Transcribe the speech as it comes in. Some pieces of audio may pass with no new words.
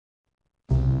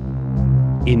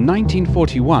In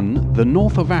 1941, the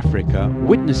north of Africa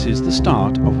witnesses the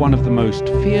start of one of the most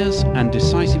fierce and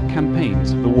decisive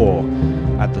campaigns of the war.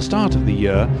 At the start of the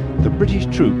year, the British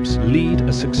troops lead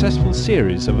a successful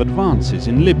series of advances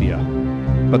in Libya.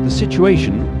 But the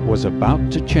situation was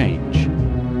about to change.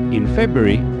 In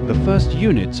February, the first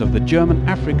units of the German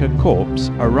Afrika Corps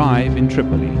arrive in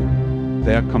Tripoli.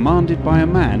 They are commanded by a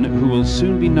man who will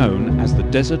soon be known as the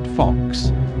Desert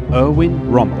Fox,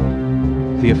 Erwin Rommel.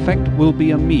 The effect will be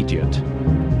immediate.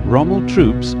 Rommel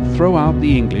troops throw out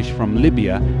the English from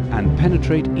Libya and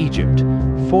penetrate Egypt,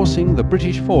 forcing the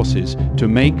British forces to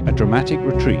make a dramatic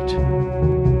retreat.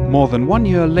 More than 1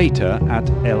 year later, at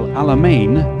El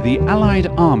Alamein, the Allied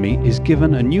army is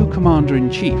given a new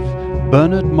commander-in-chief,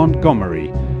 Bernard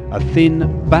Montgomery, a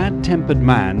thin, bad-tempered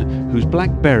man whose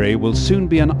black beret will soon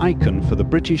be an icon for the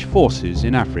British forces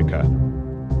in Africa.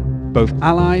 Both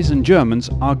Allies and Germans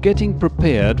are getting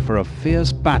prepared for a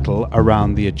fierce battle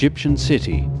around the Egyptian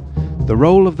city. The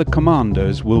role of the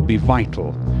Commandos will be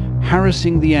vital,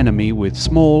 harassing the enemy with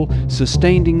small,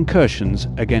 sustained incursions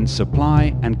against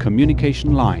supply and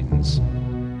communication lines.